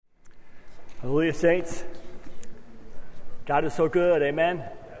Hallelujah, saints. God is so good, amen?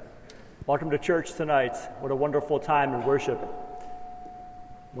 Welcome to church tonight. What a wonderful time in worship.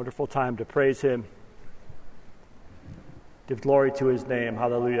 Wonderful time to praise Him. Give glory to His name,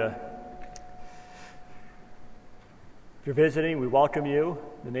 hallelujah. If you're visiting, we welcome you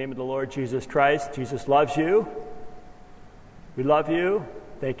in the name of the Lord Jesus Christ. Jesus loves you. We love you.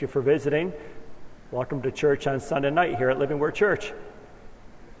 Thank you for visiting. Welcome to church on Sunday night here at Living Word Church.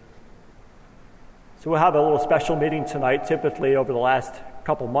 So we'll have a little special meeting tonight. Typically, over the last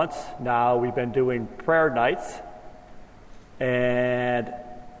couple months now, we've been doing prayer nights. And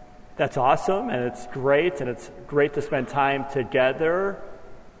that's awesome, and it's great to spend time together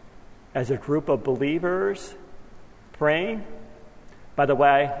as a group of believers praying. By the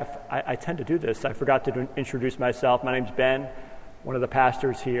way, I tend to do this. I forgot to introduce myself. My name's Ben, one of the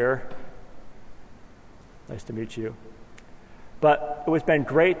pastors here. Nice to meet you. But it has been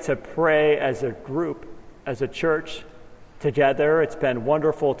great to pray as a group, as a church, together. It's been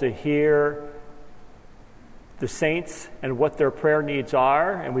wonderful to hear the saints and what their prayer needs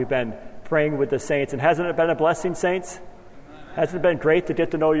are, and we've been praying with the saints. And hasn't it been a blessing, saints? Hasn't it been great to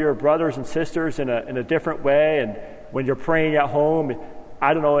get to know your brothers and sisters in a different way? And when you're praying at home,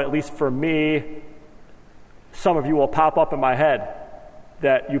 I don't know, at least for me, some of you will pop up in my head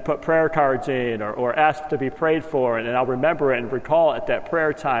that you put prayer cards in or ask to be prayed for, and I'll remember it and recall at that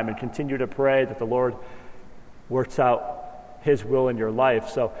prayer time and continue to pray that the Lord works out His will in your life.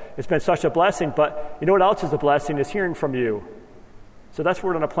 So it's been such a blessing, but you know what else is a blessing is hearing from you. So that's what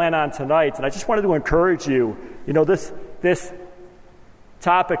we're going to plan on tonight, and I just wanted to encourage you. You know, this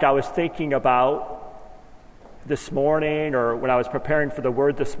topic I was thinking about this morning, or when I was preparing for the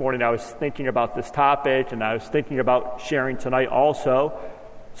word this morning, I was thinking about this topic, and I was thinking about sharing tonight also,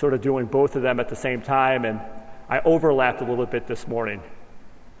 sort of doing both of them at the same time, and I overlapped a little bit this morning.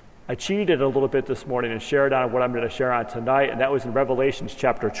 I cheated a little bit this morning and shared on what I'm going to share on tonight, and that was in Revelation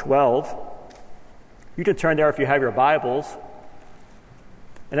chapter 12. You can turn there if you have your Bibles,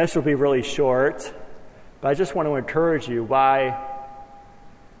 and this will be really short, but I just want to encourage you why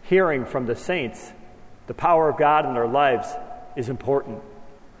hearing from the saints, the power of God in their lives, is important.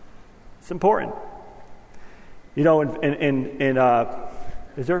 It's important. You know,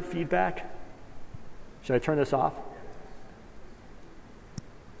 is there feedback? Should I turn this off?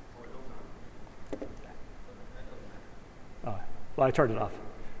 Oh, well, I turned it off.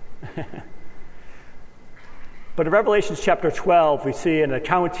 But in Revelation chapter 12, we see an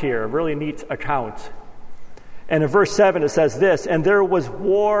account here, a really neat account. And in verse 7, it says this, "And there was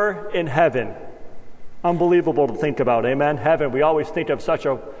war in heaven." Unbelievable to think about, amen? Heaven, we always think of such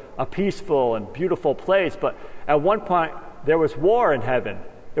a peaceful and beautiful place, but at one point there was war in heaven.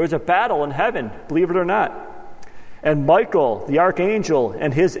 There was a battle in heaven, believe it or not. And Michael, the archangel,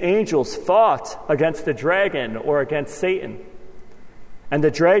 and his angels fought against the dragon, or against Satan. And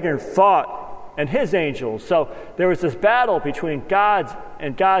the dragon fought and his angels. So there was this battle between God's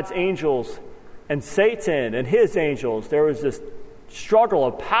angels and Satan and his angels. There was this struggle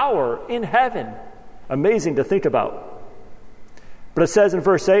of power in heaven. Amazing to think about. But it says in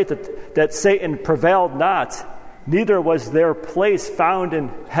verse 8 that Satan prevailed not, neither was their place found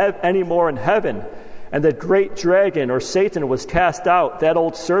anymore in heaven. And the great dragon, or Satan, was cast out, that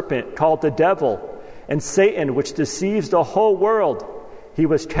old serpent called the devil, and Satan, which deceives the whole world. He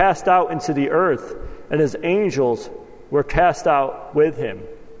was cast out into the earth, and his angels were cast out with him.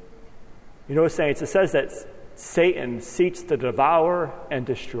 You know, saints, it says that Satan seeks to devour and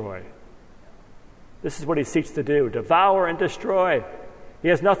destroy. This is what he seeks to do, devour and destroy. He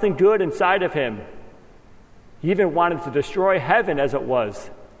has nothing good inside of him. He even wanted to destroy heaven as it was.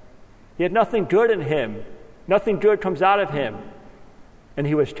 He had nothing good in him. Nothing good comes out of him. And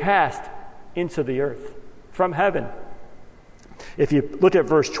he was cast into the earth from heaven. If you look at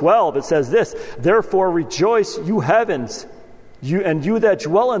verse 12, it says this, "Therefore rejoice, you heavens, you that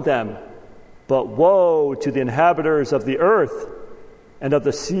dwell in them. But woe to the inhabitants of the earth, and of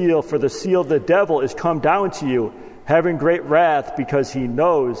the seal, for the seal of the devil is come down to you, having great wrath, because he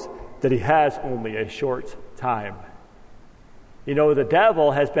knows that he has only a short time." You know, the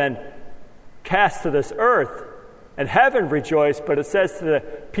devil has been cast to this earth, and heaven rejoiced, but it says to the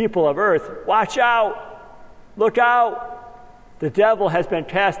people of earth, watch out, look out. The devil has been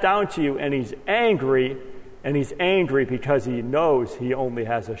cast down to you, and he's angry because he knows he only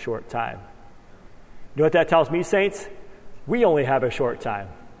has a short time. You know what that tells me, saints? We only have a short time.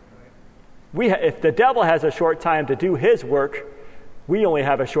 If the devil has a short time to do his work, we only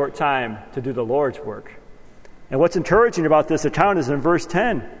have a short time to do the Lord's work. And what's encouraging about this account is in verse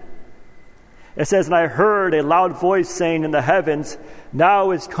 10. It says, and I heard a loud voice saying in the heavens,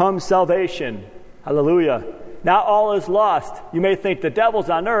 now is come salvation. Hallelujah. Not all is lost. You may think the devil's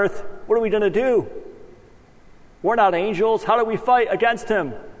on earth. What are we going to do? We're not angels. How do we fight against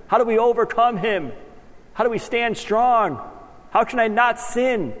him? How do we overcome him? How do we stand strong? How can I not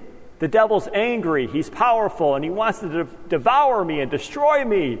sin? The devil's angry. He's powerful, and he wants to devour me and destroy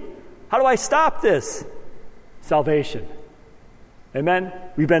me. How do I stop this? Salvation. Amen?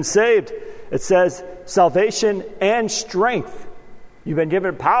 We've been saved. It says salvation and strength. You've been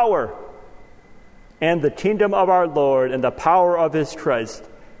given power. And the kingdom of our Lord and the power of his Christ.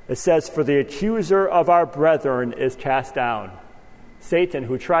 It says, for the accuser of our brethren is cast down. Satan,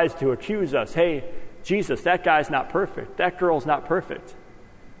 who tries to accuse us, hey, Jesus, that guy's not perfect. That girl's not perfect.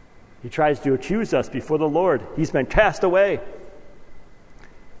 He tries to accuse us before the Lord. He's been cast away.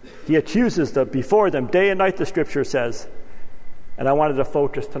 He accuses them before them day and night, the scripture says. And I wanted to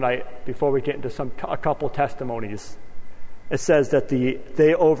focus tonight, before we get into a couple testimonies. It says that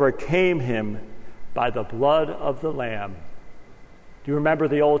they overcame him by the blood of the Lamb. Do you remember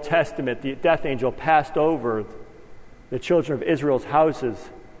the Old Testament? The death angel passed over the children of Israel's houses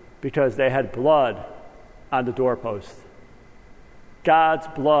because they had blood on the doorpost. God's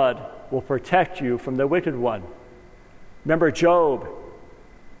blood will protect you from the wicked one. Remember Job?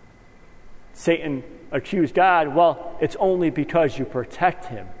 Satan accused God. Well, it's only because you protect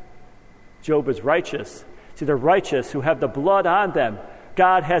him. Job is righteous. See, the righteous who have the blood on them,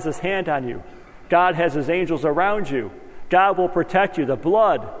 God has his hand on you. God has his angels around you. God will protect you. The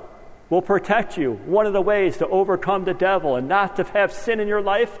blood will protect you. One of the ways to overcome the devil and not to have sin in your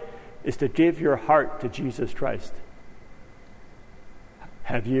life is to give your heart to Jesus Christ.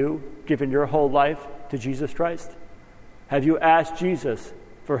 Have you given your whole life to Jesus Christ? Have you asked Jesus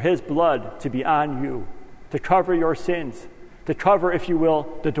for his blood to be on you, to cover your sins, to cover, if you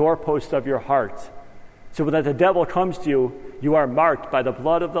will, the doorpost of your heart? So when the devil comes to you, you are marked by the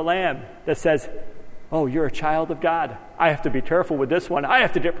blood of the Lamb that says, oh, you're a child of God. I have to be careful with this one. I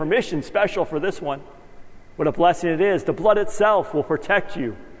have to get permission special for this one. What a blessing it is. The blood itself will protect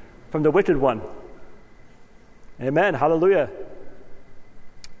you from the wicked one. Amen. Hallelujah.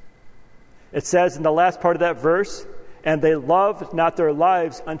 It says in the last part of that verse, and they loved not their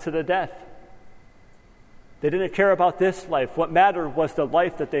lives unto the death. They didn't care about this life. What mattered was the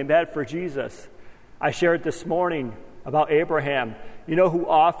life that they had for Jesus. I shared this morning about Abraham. You know who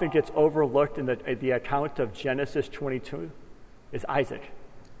often gets overlooked in the account of Genesis 22? Is Isaac.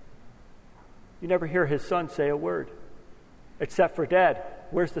 You never hear his son say a word, except for Dad.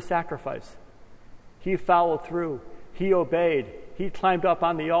 Where's the sacrifice? He followed through. He obeyed. He climbed up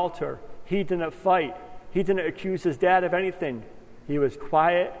on the altar. He didn't fight. He didn't accuse his dad of anything. He was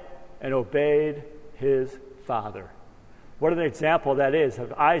quiet and obeyed his father. What an example that is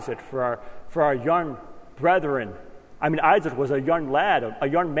of Isaac for our young brethren. I mean, Isaac was a young lad, a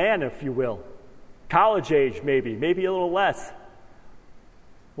young man, if you will. College age, maybe a little less.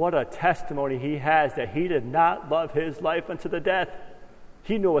 What a testimony he has that he did not love his life unto the death.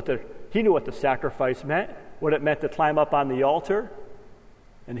 He knew what the sacrifice meant, what it meant to climb up on the altar.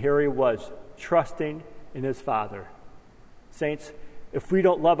 And here he was, trusting in his Father. Saints, if we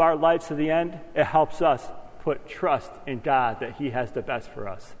don't love our lives to the end, it helps us put trust in God that he has the best for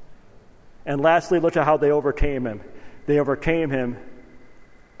us. And lastly, look at how they overcame him. They overcame him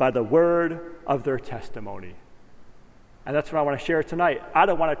by the word of their testimony. And that's what I want to share tonight. I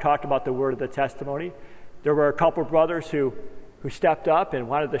don't want to talk about the word of the testimony. There were a couple brothers who stepped up and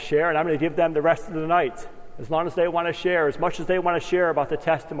wanted to share, and I'm going to give them the rest of the night. As long as they want to share, as much as they want to share about the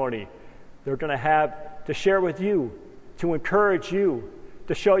testimony, they're going to have to share with you, to encourage you,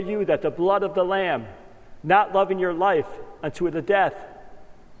 to show you that the blood of the Lamb, not loving your life unto the death,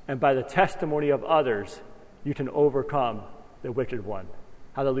 and by the testimony of others, you can overcome the wicked one.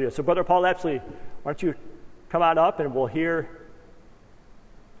 Hallelujah. So Brother Paul Epsley, why don't you come on up and we'll hear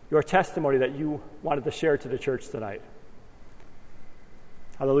your testimony that you wanted to share to the church tonight.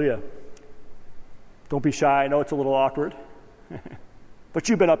 Hallelujah. Don't be shy. I know it's a little awkward. But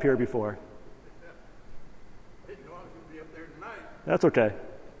you've been up here before. I didn't know I was going to be up there tonight. That's okay.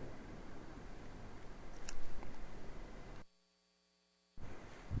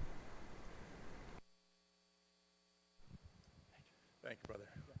 Thank you, brother.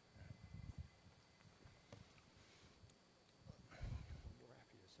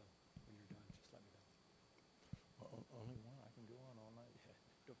 Only one. I can go on all night.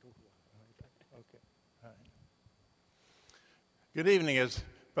 Okay. All right. Good evening. As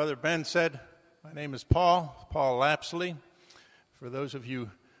Brother Ben said, my name is Paul Lapsley. For those of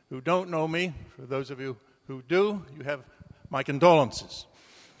you who don't know me, for those of you who do, you have my condolences.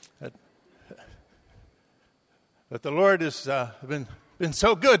 that the Lord has been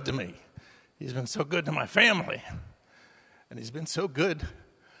so good to me. He's been so good to my family. And He's been so good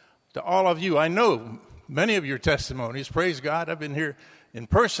to all of you. I know many of your testimonies. Praise God. I've been here in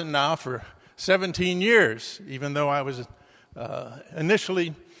person now for 17 years, even though I was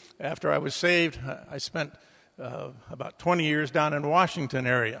initially, after I was saved, I spent about 20 years down in Washington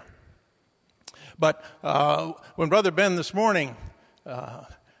area. But when Brother Ben this morning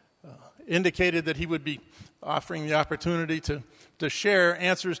indicated that he would be offering the opportunity to share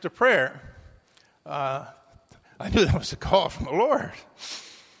answers to prayer, I knew that was a call from the Lord.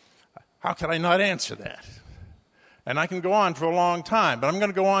 How could I not answer that? And I can go on for a long time, but I'm going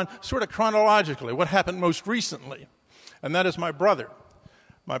to go on sort of chronologically, what happened most recently. And that is my brother.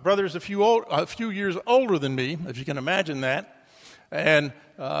 My brother is a few years older than me, if you can imagine that. And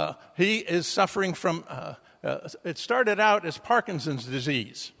he is suffering from, it started out as Parkinson's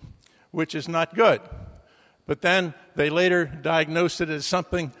disease, which is not good. But then they later diagnosed it as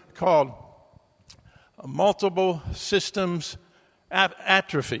something called multiple systems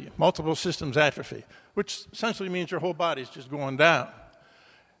atrophy, which essentially means your whole body's just going down.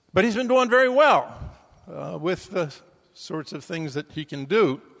 But he's been doing very well with the sorts of things that he can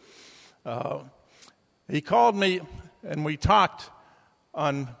do. He called me and we talked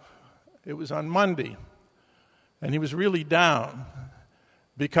it was on Monday, and he was really down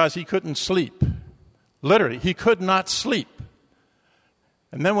because he couldn't sleep. Literally, he could not sleep.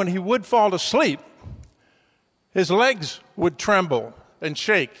 And then when he would fall asleep, his legs would tremble and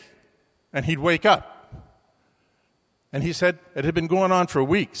shake, and he'd wake up. And he said it had been going on for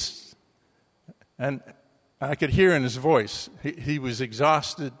weeks. And I could hear in his voice, he was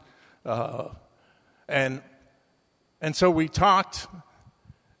exhausted. And so we talked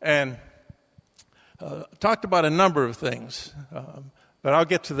and talked about a number of things. But I'll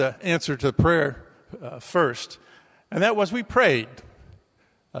get to the answer to prayer first. And that was we prayed.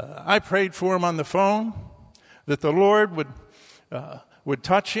 I prayed for him on the phone, that the Lord would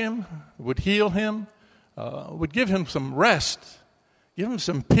touch him, would heal him, would give him some rest, give him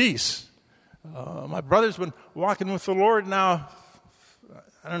some peace. My brother's been walking with the Lord now,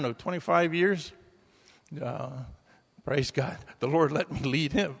 25 years. Praise God. The Lord let me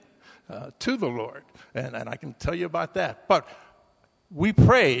lead him to the Lord, and I can tell you about that. But we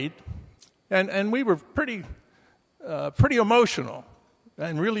prayed, and we were pretty emotional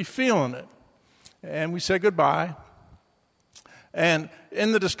and really feeling it. And we said goodbye. And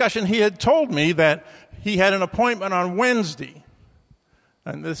in the discussion, he had told me that he had an appointment on Wednesday.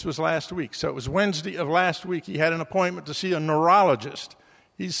 And this was last week. So it was Wednesday of last week. He had an appointment to see a neurologist.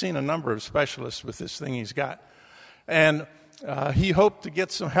 He's seen a number of specialists with this thing he's got. And he hoped to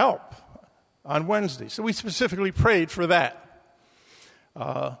get some help on Wednesday. So we specifically prayed for that.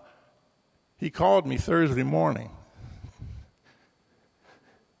 He called me Thursday morning.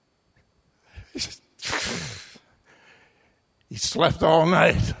 He slept all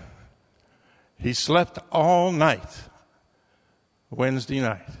night. He slept all night Wednesday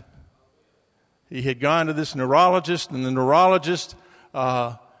night. He had gone to this neurologist, and the neurologist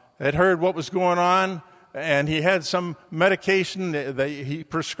had heard what was going on, and he had some medication that he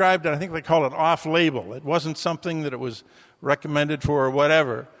prescribed, and I think they call it off-label. It wasn't something that it was recommended for or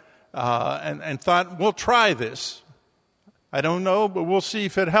whatever, and thought, we'll try this. I don't know, but we'll see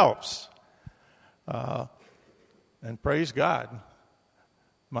if it helps. And praise God,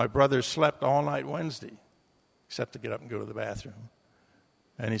 my brother slept all night Wednesday, except to get up and go to the bathroom.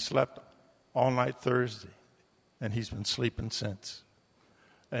 And he slept all night Thursday, and he's been sleeping since.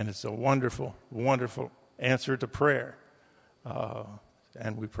 And it's a wonderful, wonderful answer to prayer.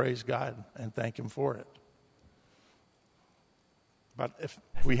 And we praise God and thank Him for it. But if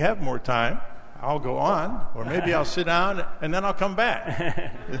we have more time, I'll go on, or maybe I'll sit down and then I'll come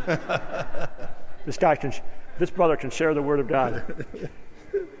back. This brother can share the Word of God.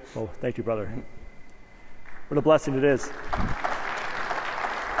 Oh, thank you, brother. What a blessing it is.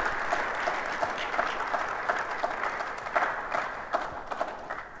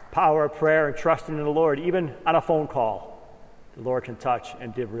 Power of prayer and trusting in the Lord, even on a phone call, the Lord can touch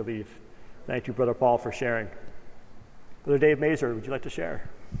and give relief. Thank you, Brother Paul, for sharing. Brother Dave Mazer, would you like to share?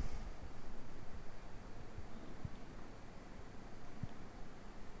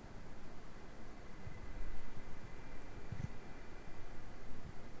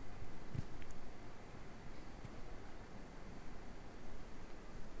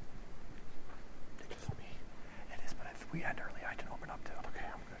 We end early. I can open up to it. Okay,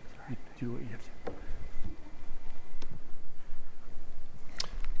 I'm good. All right. Do what you have to.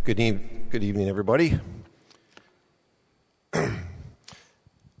 Good evening, everybody.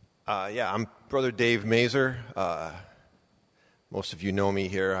 I'm Brother Dave Mazer. Most of you know me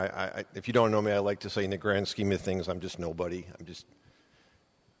here. If you don't know me, I like to say in the grand scheme of things, I'm just nobody. I'm just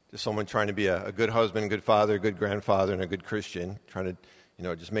someone trying to be a good husband, good father, good grandfather, and a good Christian, trying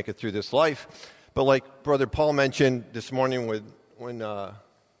to, just make it through this life. But like Brother Paul mentioned this morning when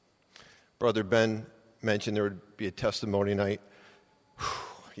Brother Ben mentioned there would be a testimony night,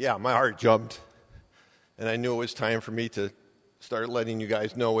 my heart jumped. And I knew it was time for me to start letting you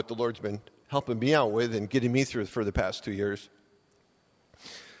guys know what the Lord's been helping me out with and getting me through for the past 2 years.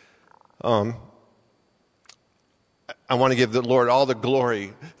 I want to give the Lord all the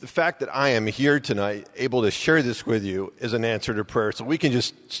glory. The fact that I am here tonight, able to share this with you, is an answer to prayer. So we can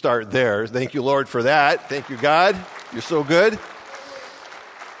just start there. Thank you, Lord, for that. Thank you, God. You're so good.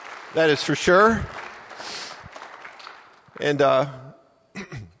 That is for sure. And I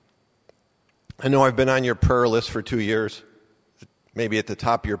know I've been on your prayer list for 2 years, maybe at the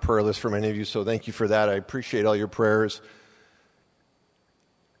top of your prayer list for many of you, so thank you for that. I appreciate all your prayers.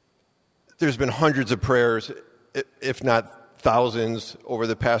 There's been hundreds of prayers, if not thousands, over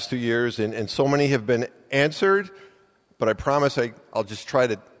the past 2 years, and so many have been answered, but I promise I'll just try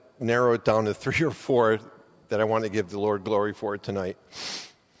to narrow it down to 3 or 4 that I want to give the Lord glory for tonight.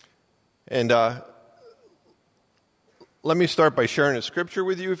 And let me start by sharing a scripture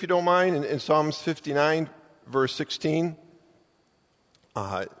with you, if you don't mind. In Psalms 59, verse 16,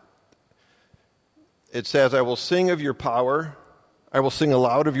 it says, I will sing of your power. I will sing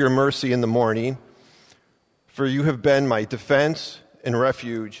aloud of your mercy in the morning, for you have been my defense and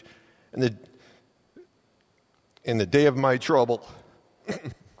refuge in the day of my trouble.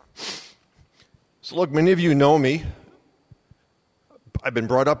 So look, many of you know me. I've been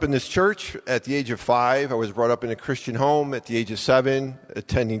brought up in this church at the age of 5. I was brought up in a Christian home at the age of 7,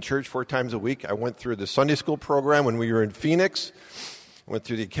 attending church 4 times a week. I went through the Sunday school program when we were in Phoenix. I went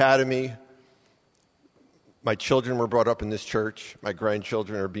through the academy. My children were brought up in this church. My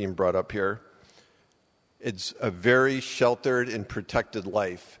grandchildren are being brought up here. It's a very sheltered and protected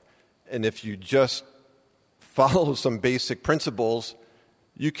life. And if you just follow some basic principles,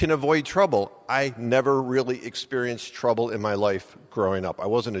 you can avoid trouble. I never really experienced trouble in my life growing up. I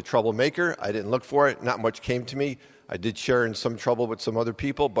wasn't a troublemaker. I didn't look for it. Not much came to me. I did share in some trouble with some other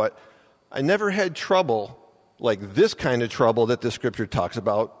people, but I never had trouble like this kind of trouble that the scripture talks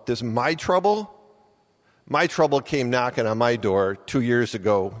about. This my trouble came knocking on my door 2 years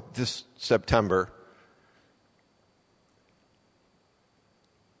ago, this September.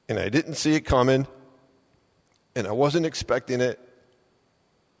 And I didn't see it coming, and I wasn't expecting it.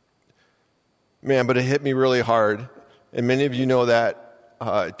 Man, but it hit me really hard. And many of you know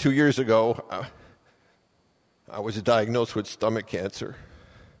that 2 years ago, I was diagnosed with stomach cancer.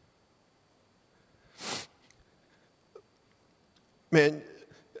 Man,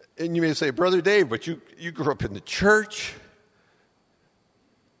 and you may say, Brother Dave, but you grew up in the church.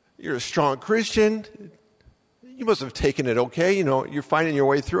 You're a strong Christian. You must have taken it okay. You're finding your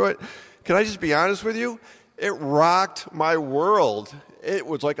way through it. Can I just be honest with you? It rocked my world. It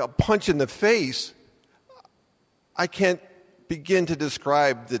was like a punch in the face. I can't begin to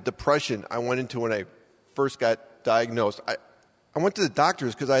describe the depression I went into when I first got diagnosed. I went to the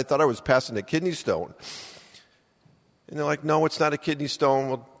doctors because I thought I was passing a kidney stone. And they're like, no, it's not a kidney stone.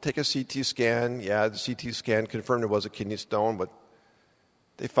 We'll take a CT scan. Yeah, the CT scan confirmed it was a kidney stone, but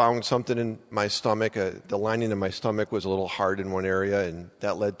they found something in my stomach. The lining of my stomach was a little hard in one area, and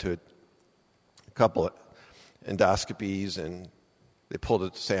that led to a couple of endoscopies, and they pulled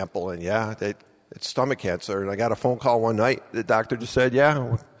a sample, and it's stomach cancer. And I got a phone call one night. The doctor just said,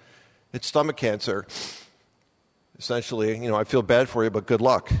 it's stomach cancer. Essentially, I feel bad for you, but good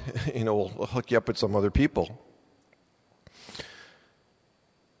luck. We'll hook you up with some other people.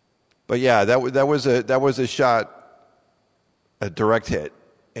 But that was a shot, a direct hit.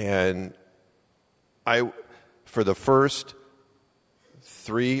 And for the first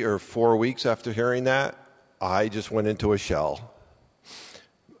 3 or 4 weeks after hearing that, I just went into a shell.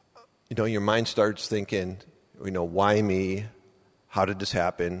 Your mind starts thinking, why me? How did this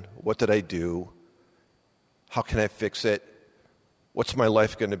happen? What did I do? How can I fix it? What's my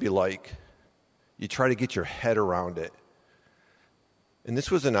life going to be like? You try to get your head around it. And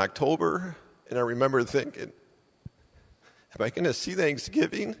this was in October, and I remember thinking, am I going to see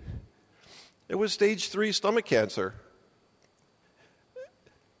Thanksgiving? It was stage 3 stomach cancer.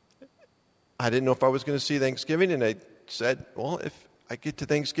 I didn't know if I was going to see Thanksgiving, and I said, well, if I get to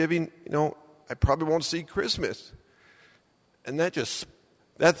Thanksgiving, I probably won't see Christmas. And that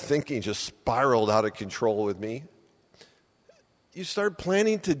thinking just spiraled out of control with me. You start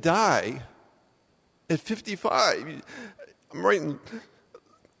planning to die at 55. I'm writing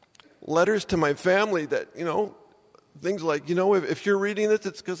letters to my family that, things like, if you're reading this,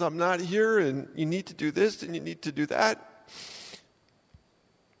 it's because I'm not here, and you need to do this and you need to do that.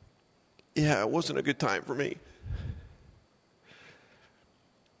 Yeah, it wasn't a good time for me.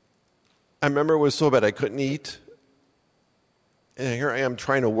 I remember it was so bad I couldn't eat. And here I am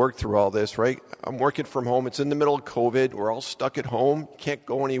trying to work through all this, right? I'm working from home. It's in the middle of COVID. We're all stuck at home. Can't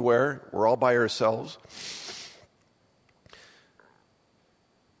go anywhere. We're all by ourselves.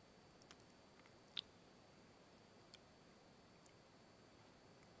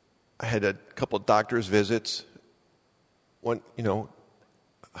 I had a couple of doctor's visits. One,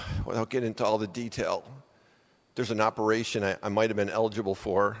 without getting into all the detail, there's an operation I might have been eligible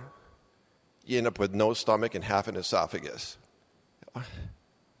for. You end up with no stomach and half an esophagus.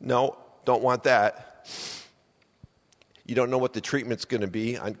 No, don't want that. You don't know what the treatment's going to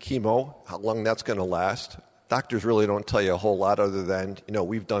be on chemo, how long that's going to last. Doctors really don't tell you a whole lot other than,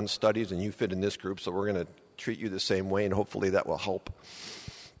 we've done studies and you fit in this group, so we're going to treat you the same way, and hopefully that will help.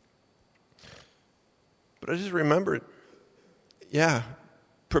 But I just remembered,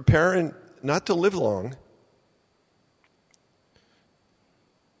 preparing not to live long.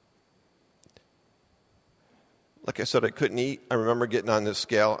 Like I said, I couldn't eat. I remember getting on this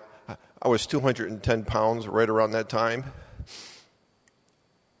scale. I was 210 pounds right around that time.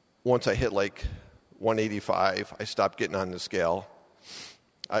 Once I hit like 185, I stopped getting on the scale.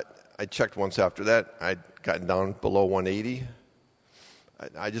 I checked once after that. I'd gotten down below 180.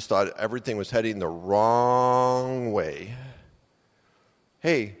 I just thought everything was heading the wrong way.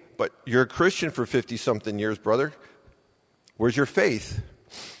 Hey, but you're a Christian for 50-something years, brother. Where's your faith?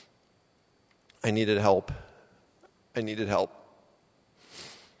 I needed help. And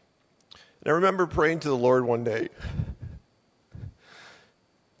I remember praying to the Lord one day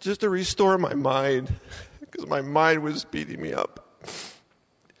just to restore my mind, because my mind was beating me up.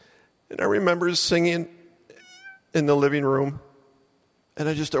 And I remember singing in the living room, and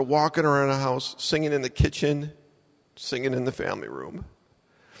I just started walking around the house, singing in the kitchen, singing in the family room.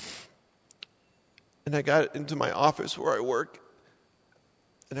 And I got into my office where I work,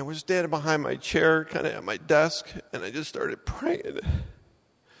 and I was standing behind my chair, kind of at my desk, and I just started praying.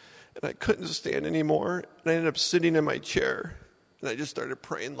 And I couldn't stand anymore, and I ended up sitting in my chair, and I just started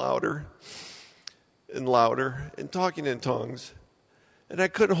praying louder and louder and talking in tongues. And I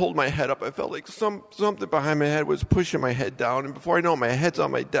couldn't hold my head up. I felt like something behind my head was pushing my head down, and before I know it, my head's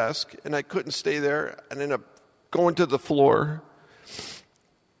on my desk, and I couldn't stay there, and I ended up going to the floor,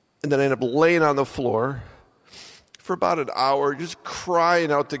 and then I ended up laying on the floor for about an hour, just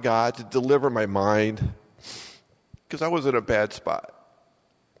crying out to God to deliver my mind, because I was in a bad spot.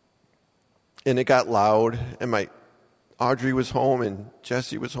 And it got loud, and Audrey was home, and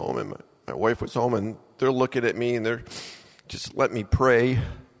Jesse was home, and my wife was home, and they're looking at me, and they're just let me pray,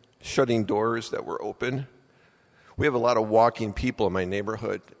 shutting doors that were open. We have a lot of walking people in my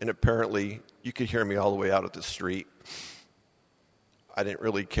neighborhood, and apparently you could hear me all the way out at the street. I didn't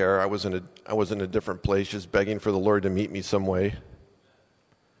really care. I was in a different place, just begging for the Lord to meet me some way.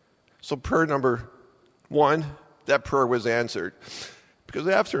 So prayer number 1, that prayer was answered. Because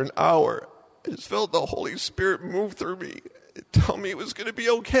after an hour, I just felt the Holy Spirit move through me and tell me it was going to be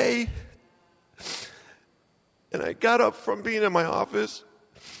okay. And I got up from being in my office.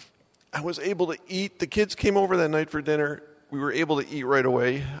 I was able to eat. The kids came over that night for dinner. We were able to eat right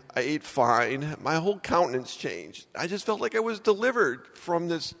away. I ate fine. My whole countenance changed. I just felt like I was delivered from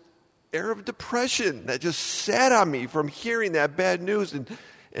this air of depression that just sat on me from hearing that bad news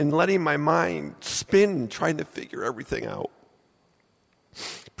and letting my mind spin, trying to figure everything out.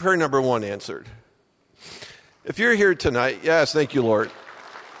 Prayer number 1 answered. If you're here tonight, yes, thank you, Lord.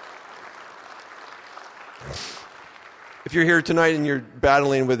 If you're here tonight and you're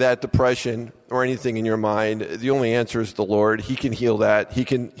battling with that depression or anything in your mind, the only answer is the Lord. He can heal that. He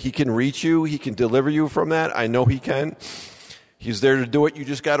can reach you. He can deliver you from that. I know He can. He's there to do it. You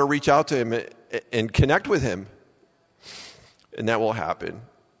just got to reach out to Him and connect with Him, and that will happen.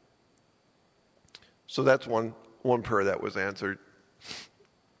 So that's one prayer that was answered.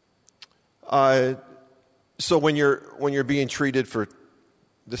 So when you're being treated for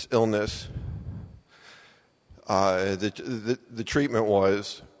this illness, the treatment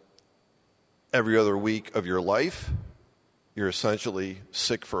was every other week of your life, you're essentially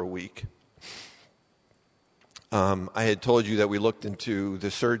sick for a week. I had told you that we looked into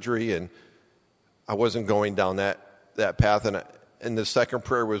the surgery, and I wasn't going down that path. And the second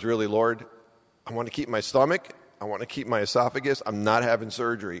prayer was really, Lord, I want to keep my stomach. I want to keep my esophagus. I'm not having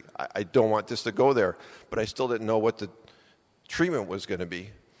surgery. I don't want this to go there. But I still didn't know what the treatment was going to be.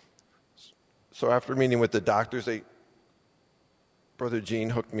 So after meeting with the doctors, they Brother Gene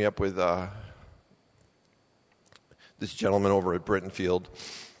hooked me up with this gentleman over at Brittenfield.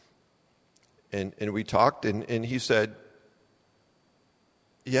 And we talked, and he said,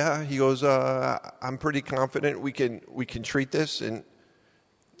 yeah, he goes, I'm pretty confident we can treat this, and,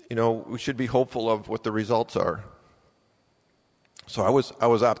 we should be hopeful of what the results are. So I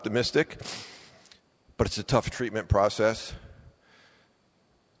was optimistic, but it's a tough treatment process.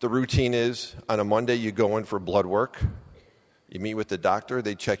 The routine is, on a Monday, you go in for blood work. You meet with the doctor.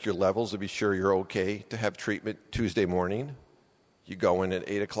 They check your levels to be sure you're okay to have treatment Tuesday morning. You go in at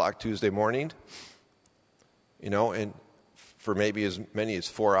 8 o'clock Tuesday morning, and for maybe as many as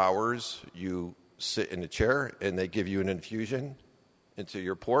 4 hours, you sit in a chair, and they give you an infusion into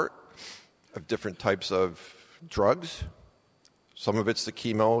your port of different types of drugs. Some of it's the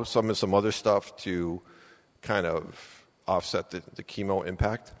chemo, some is some other stuff to kind of offset the chemo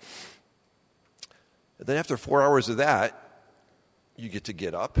impact. And then after 4 hours of that, you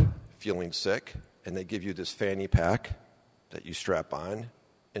get up feeling sick, and they give you this fanny pack that you strap on.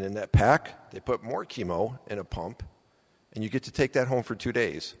 And in that pack, they put more chemo in a pump, and you get to take that home for 2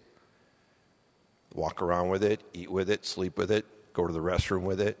 days. Walk around with it, eat with it, sleep with it, go to the restroom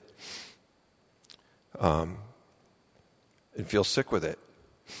with it, and feel sick with it.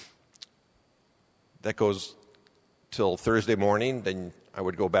 That goes till Thursday morning. Then I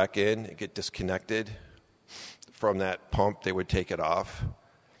would go back in and get disconnected from that pump. They would take it off,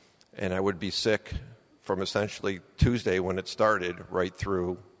 and I would be sick from essentially Tuesday when it started right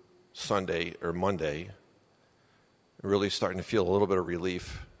through Sunday or Monday, really starting to feel a little bit of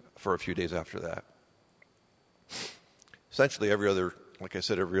relief for a few days after that. Essentially every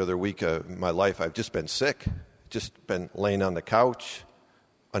other week of my life, I've just been sick, just been laying on the couch,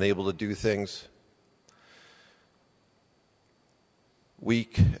 unable to do things.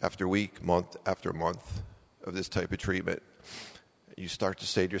 Week after week, month after month of this type of treatment, you start to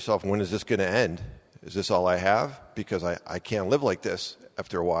say to yourself, when is this going to end? Is this all I have? Because I can't live like this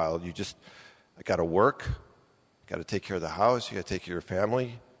after a while. I got to work, got to take care of the house, you got to take care of your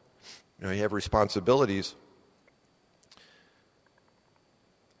family. You have responsibilities.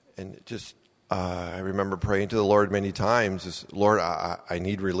 And I remember praying to the Lord many times, Lord, I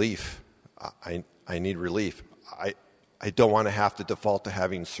need relief. I need relief. I don't want to have to default to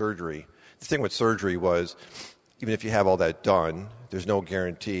having surgery. The thing with surgery was, even if you have all that done, there's no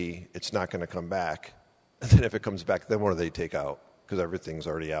guarantee it's not going to come back. And then if it comes back, then what do they take out? Because everything's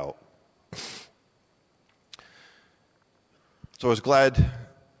already out. So I was glad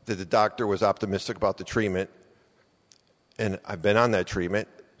that the doctor was optimistic about the treatment, and I've been on that treatment.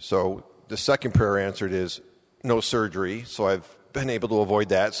 So the second prayer answered is no surgery, so I've been able to avoid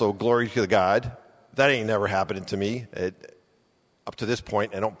that. So glory to God. That ain't never happening to me. Up to this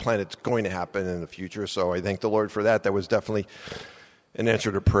point, I don't plan it's going to happen in the future, so I thank the Lord for that. That was definitely an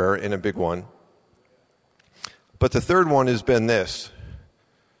answer to prayer and a big one. But the third one has been this.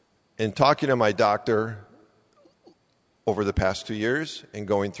 In talking to my doctor over the past 2 years and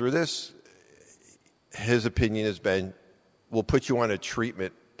going through this, his opinion has been, we'll put you on a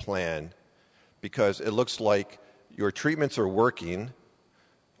treatment plan because it looks like your treatments are working.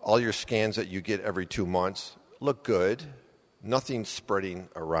 All your scans that you get every 2 months look good. Nothing's spreading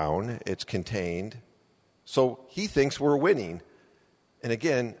around. It's contained. So he thinks we're winning. And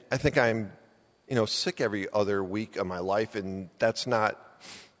again, I think I'm, sick every other week of my life, and that's not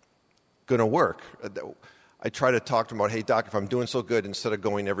going to work. I try to talk to him about, hey, doc, if I'm doing so good, instead of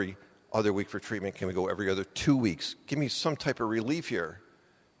going every other week for treatment, can we go every other 2 weeks? Give me some type of relief here.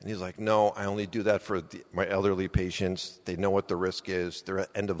 And he's like, no, I only do that for my elderly patients. They know what the risk is. They're at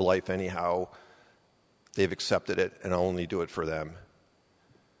end of life anyhow. They've accepted it, and I'll only do it for them.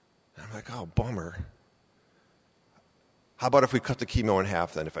 And I'm like, oh, bummer. How about if we cut the chemo in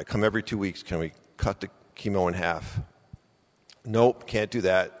half then? If I come every 2 weeks, can we cut the chemo in half? Nope, can't do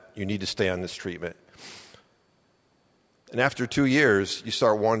that. You need to stay on this treatment. And after 2 years, you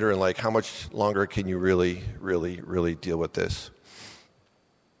start wondering, how much longer can you really, really, really deal with this?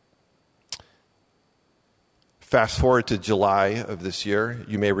 Fast forward to July of this year.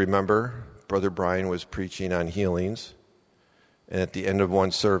 You may remember Brother Brian was preaching on healings. And at the end of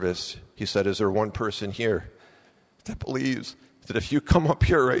one service, he said, is there one person here that believes that if you come up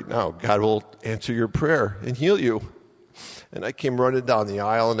here right now, God will answer your prayer and heal you? And I came running down the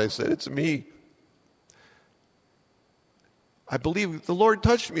aisle and I said, it's me. I believe the Lord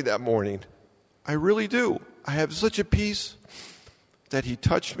touched me that morning. I really do. I have such a peace that he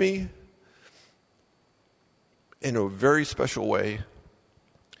touched me in a very special way.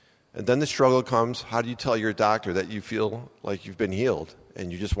 And then the struggle comes, how do you tell your doctor that you feel like you've been healed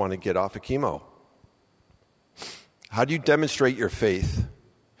and you just want to get off of chemo? How do you demonstrate your faith?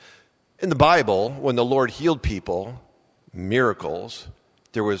 In the Bible, when the Lord healed people, miracles,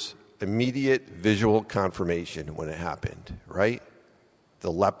 there was immediate visual confirmation when it happened, right?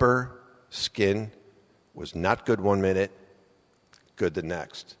 The leper skin was not good 1 minute, good the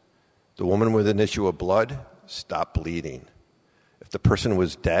next. The woman with an issue of blood stopped bleeding. If the person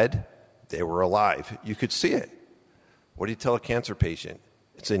was dead, they were alive. You could see it. What do you tell a cancer patient?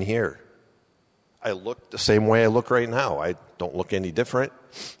 It's in here. I look the same way I look right now. I don't look any different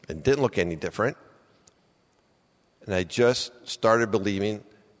and didn't look any different. And I just started believing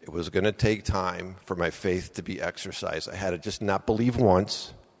it was going to take time for my faith to be exercised. I had to just not believe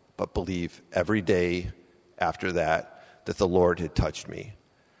once, but believe every day after that the Lord had touched me.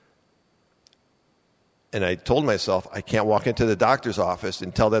 And I told myself, I can't walk into the doctor's office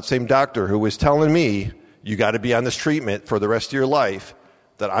and tell that same doctor who was telling me, you got to be on this treatment for the rest of your life,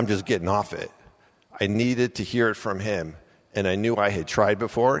 that I'm just getting off it. I needed to hear it from him. And I knew I had tried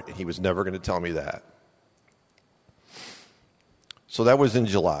before, and he was never going to tell me that. So that was in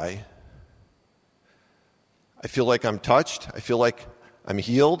July. I feel like I'm touched. I feel like I'm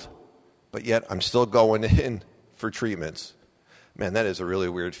healed, but yet I'm still going in for treatments. Man, that is a really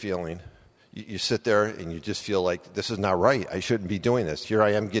weird feeling. You sit there and you just feel like this is not right. I shouldn't be doing this. Here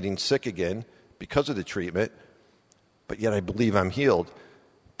I am getting sick again because of the treatment, but yet I believe I'm healed.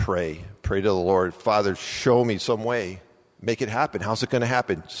 Pray to the Lord. Father, show me some way. Make it happen. How's it going to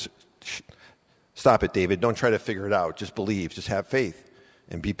happen? Stop it, David. Don't try to figure it out. Just believe. Just have faith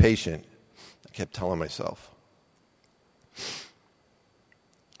and be patient. I kept telling myself. A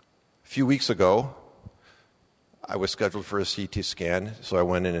few weeks ago, I was scheduled for a CT scan, so I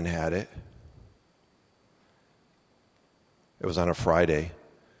went in and had it. It was on a Friday.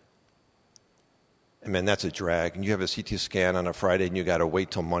 And man, that's a drag. And you have a CT scan on a Friday, and you got to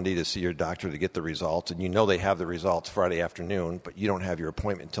wait till Monday to see your doctor to get the results. And you know they have the results Friday afternoon, but you don't have your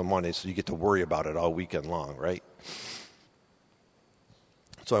appointment until Monday, so you get to worry about it all weekend long, right?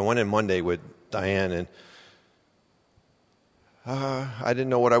 So I went in Monday with Diane, and I didn't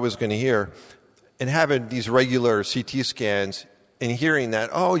know what I was going to hear. And having these regular CT scans and hearing that,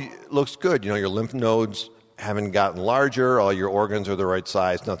 oh, it looks good. You know, your lymph nodes haven't gotten larger, all your organs are the right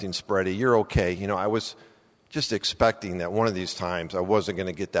size, nothing spready, you're okay. You know, I was just expecting that one of these times I wasn't going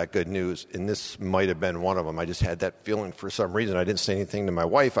to get that good news, and this might have been one of them. I just had that feeling for some reason. I didn't say anything to my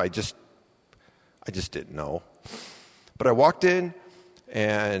wife. I just didn't know. But I walked in,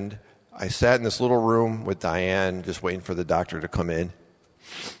 and I sat in this little room with Diane, just waiting for the doctor to come in.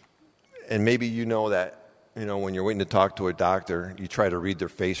 And maybe you know that, you know, when you're waiting to talk to a doctor, you try to read their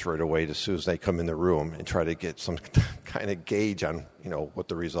face right away as soon as they come in the room and try to get some kind of gauge on, you know, what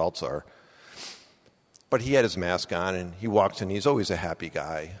the results are. But he had his mask on, and he walks in. He's always a happy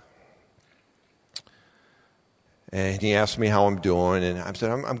guy. And he asked me how I'm doing, and I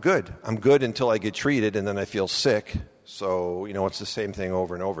said, I'm good. I'm good until I get treated, and then I feel sick. So, you know, it's the same thing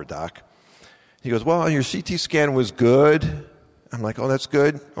over and over, Doc. He goes, well, your CT scan was good. I'm like, oh, that's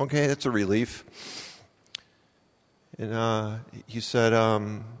good. Okay, that's a relief. And he said,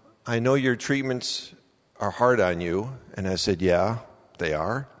 I know your treatments are hard on you. And I said, yeah, they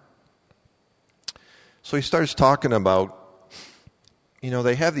are. So he starts talking about, you know,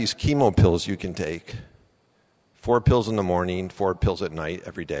 they have these chemo pills you can take. 4 pills in the morning, 4 pills at night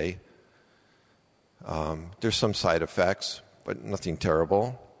every day. There's some side effects, but nothing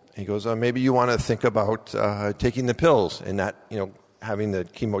terrible. He goes, maybe you want to think about taking the pills and not, you know, having the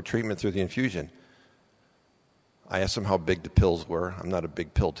chemo treatment through the infusion. I asked him how big the pills were. I'm not a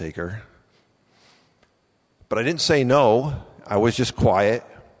big pill taker. But I didn't say no. I was just quiet.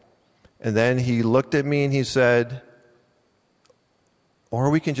 And then he looked at me and he said, or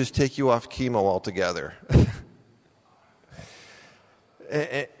we can just take you off chemo altogether.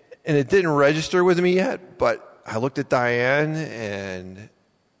 And it didn't register with me yet, but I looked at Diane and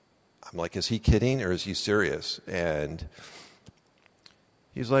I'm like, is he kidding or is he serious? And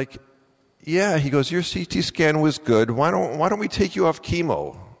he's like, yeah. He goes, your CT scan was good. Why don't we take you off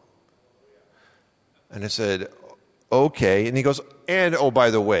chemo? And I said, okay. And he goes, and oh, by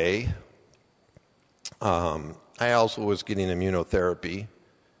the way, I also was getting immunotherapy.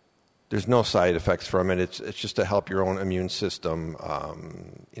 There's no side effects from it. It's just to help your own immune system.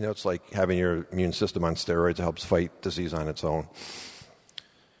 You know, it's like having your immune system on steroids. It helps fight disease on its own.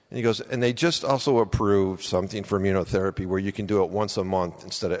 And he goes, and they just also approved something for immunotherapy where you can do it once a month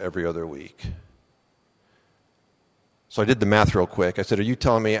instead of every other week. So I did the math real quick. I said, are you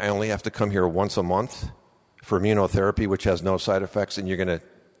telling me I only have to come here once a month for immunotherapy, which has no side effects, and you're going to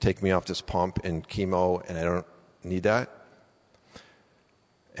take me off this pump and chemo, and I don't need that?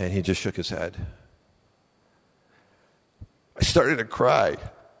 And he just shook his head. I started to cry.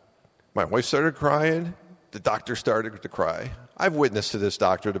 My wife started crying. The doctor started to cry. I've witnessed to this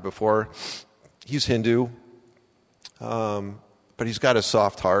doctor before. He's Hindu, but he's got a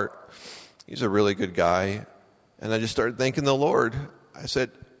soft heart. He's a really good guy. And I just started thanking the Lord. I said,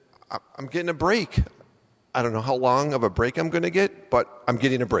 I'm getting a break. I don't know how long of a break I'm going to get, but I'm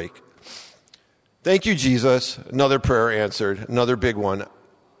getting a break. Thank you, Jesus. Another prayer answered, another big one.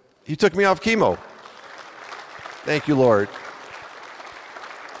 He took me off chemo. Thank you, Lord.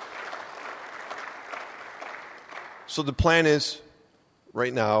 So the plan is,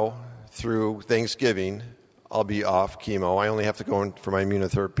 right now, through Thanksgiving, I'll be off chemo. I only have to go in for my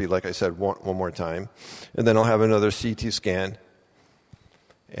immunotherapy, like I said, one more time. And then I'll have another CT scan.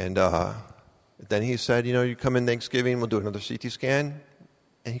 And then he said, you come in Thanksgiving, we'll do another CT scan.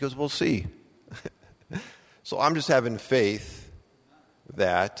 And he goes, we'll see. So I'm just having faith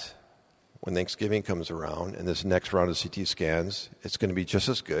that when Thanksgiving comes around and this next round of CT scans, it's going to be just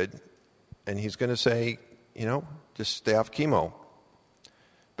as good. And he's going to say, just stay off chemo.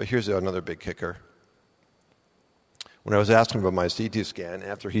 But here's another big kicker. When I was asking about my CT scan,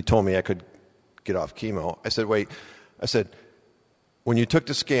 after he told me I could get off chemo, I said, wait. I said, when you took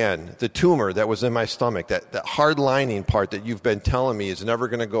the scan, the tumor that was in my stomach, that hard lining part that you've been telling me is never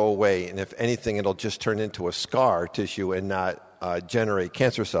going to go away, and if anything, it'll just turn into a scar tissue and not generate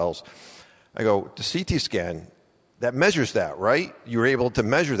cancer cells. I go, the CT scan, that measures that, right? You were able to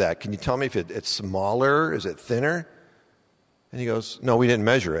measure that. Can you tell me if it's smaller? Is it thinner? And he goes, no, we didn't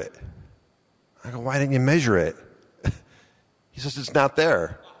measure it. I go, why didn't you measure it? He says, it's not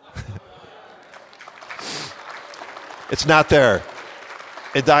there. It's not there.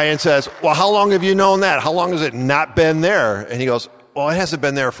 And Diane says, well, how long have you known that? How long has it not been there? And he goes, well, it hasn't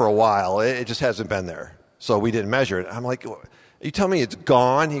been there for a while. It just hasn't been there. So we didn't measure it. I'm like, you tell me it's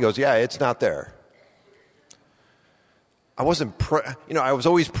gone? He goes, yeah, it's not there. I wasn't, I was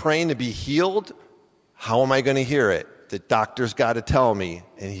always praying to be healed. How am I going to hear it? The doctor's got to tell me.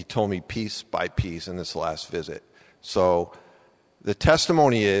 And he told me piece by piece in this last visit. So the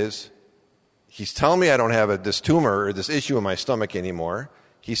testimony is, he's telling me I don't have this tumor or this issue in my stomach anymore.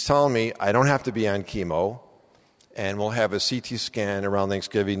 He's telling me I don't have to be on chemo, and we'll have a CT scan around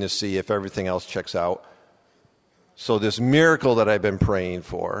Thanksgiving to see if everything else checks out. So this miracle that I've been praying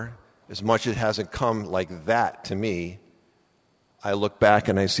for, as much as it hasn't come like that to me, I look back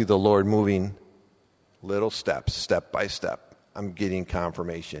and I see the Lord moving little steps, step by step. I'm getting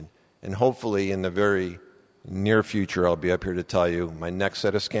confirmation. And hopefully in the very near future, I'll be up here to tell you my next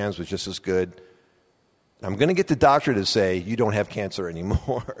set of scans was just as good. I'm going to get the doctor to say, you don't have cancer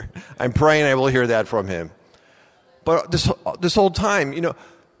anymore. I'm praying I will hear that from him. But this whole time,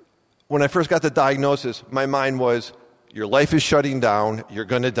 when I first got the diagnosis, my mind was, your life is shutting down, you're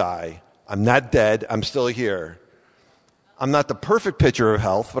going to die. I'm not dead, I'm still here. I'm not the perfect picture of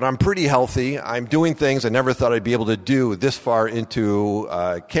health, but I'm pretty healthy. I'm doing things I never thought I'd be able to do this far into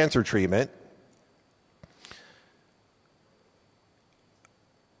cancer treatment.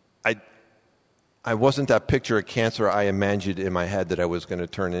 I wasn't that picture of cancer I imagined in my head that I was going to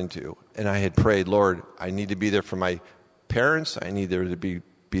turn into. And I had prayed, Lord, I need to be there for my parents. I need there to be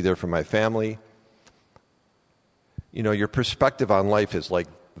there for my family. Your perspective on life is like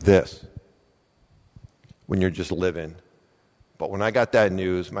this when you're just living. But when I got that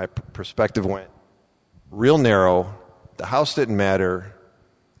news, my perspective went real narrow. The house didn't matter.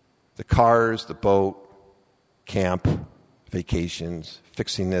 The cars, the boat, camp, vacations,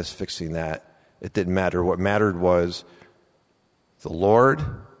 fixing this, fixing that. It didn't matter. What mattered was the Lord,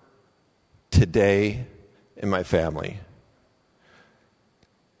 today, and my family.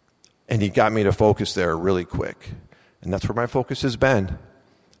 And he got me to focus there really quick. And that's where my focus has been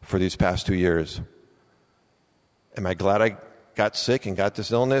for these past 2 years. Am I glad I got sick and got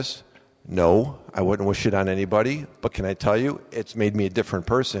this illness? No, I wouldn't wish it on anybody. But can I tell you, it's made me a different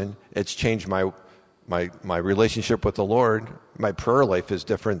person. It's changed my relationship with the Lord. My prayer life is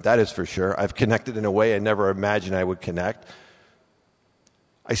different, that is for sure. I've connected in a way I never imagined I would connect.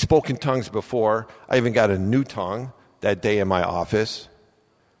 I spoke in tongues before. I even got a new tongue that day in my office.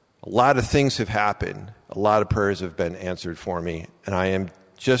 A lot of things have happened. A lot of prayers have been answered for me. And I am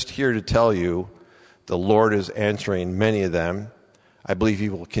just here to tell you the Lord is answering many of them. I believe he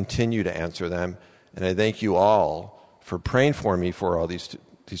will continue to answer them. And I thank you all for praying for me for all these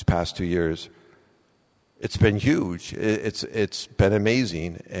past 2 years. It's been huge. It's been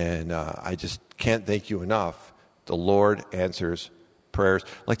amazing, and I just can't thank you enough. The Lord answers prayers.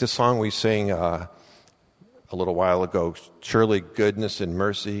 Like the song we sang a little while ago, surely goodness and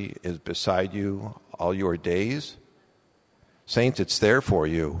mercy is beside you all your days. Saints, it's there for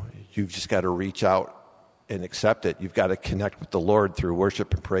you. You've just got to reach out and accept it. You've got to connect with the Lord through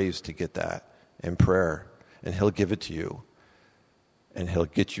worship and praise to get that, and prayer. And he'll give it to you. And he'll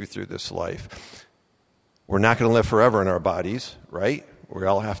get you through this life. We're not going to live forever in our bodies, right? We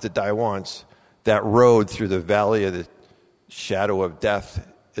all have to die once. That road through the valley of the shadow of death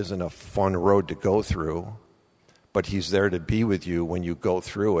isn't a fun road to go through. But he's there to be with you when you go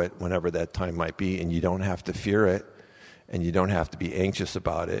through it, whenever that time might be. And you don't have to fear it. And you don't have to be anxious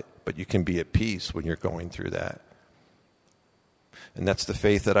about it. But you can be at peace when you're going through that. And that's the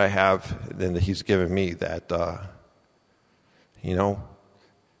faith that I have and that he's given me, that,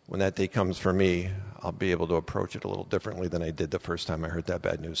 when that day comes for me, I'll be able to approach it a little differently than I did the first time I heard that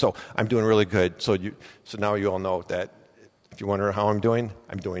bad news. So I'm doing really good. So now you all know that if you wonder how I'm doing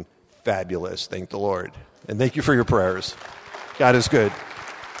fabulous. Thank the Lord. And thank you for your prayers. God is good.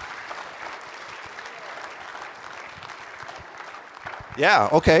 Yeah,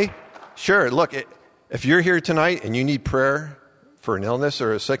 okay. Sure. Look, if you're here tonight and you need prayer for an illness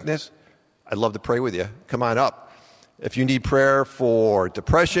or a sickness, I'd love to pray with you. Come on up. If you need prayer for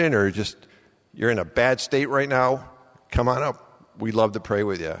depression or just you're in a bad state right now, come on up. We'd love to pray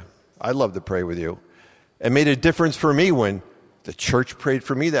with you. I'd love to pray with you. It made a difference for me when the church prayed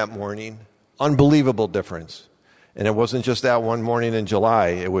for me that morning. Unbelievable difference. And it wasn't just that one morning in July.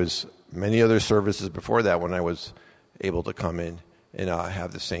 It was many other services before that when I was able to come in and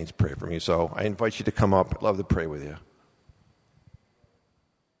have the saints pray for me. So I invite you to come up. I'd love to pray with you.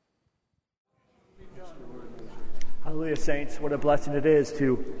 Hallelujah, saints. What a blessing it is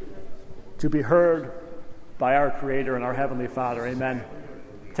to be heard by our Creator and our Heavenly Father. Amen.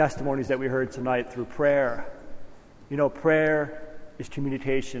 Testimonies that we heard tonight through prayer. Prayer is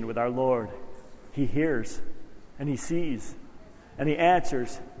communication with our Lord. He hears and he sees and he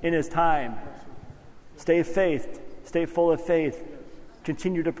answers in his time. Stay full of faith.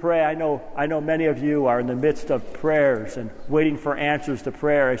 Continue to pray. I know many of you are in the midst of prayers and waiting for answers to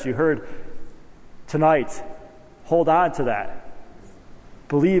prayer. As you heard tonight, hold on to that.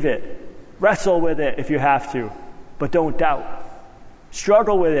 Believe it. Wrestle with it if you have to, but don't doubt.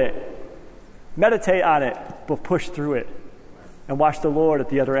 Struggle with it. Meditate on it, but push through it. And watch the Lord at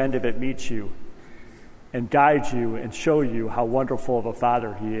the other end of it meet you and guide you and show you how wonderful of a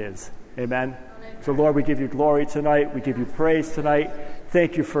Father he is. Amen. So, Lord, we give you glory tonight. We give you praise tonight.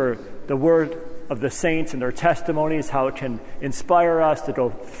 Thank you for the word of the saints and their testimonies, how it can inspire us to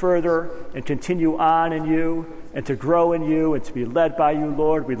go further and continue on in you and to grow in you and to be led by you,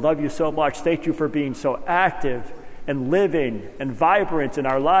 Lord. We love you so much. Thank you for being so active and living and vibrant in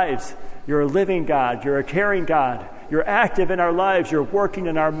our lives. You're a living God. You're a caring God. You're active in our lives. You're working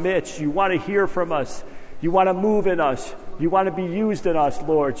in our midst. You want to hear from us. You want to move in us. You want to be used in us,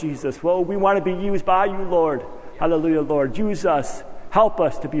 Lord Jesus. Well, we want to be used by you, Lord. Hallelujah, Lord. Use us. Help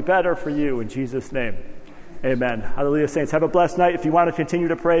us to be better for you in Jesus' name. Amen. Hallelujah, saints. Have a blessed night. If you want to continue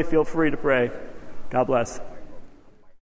to pray, feel free to pray. God bless.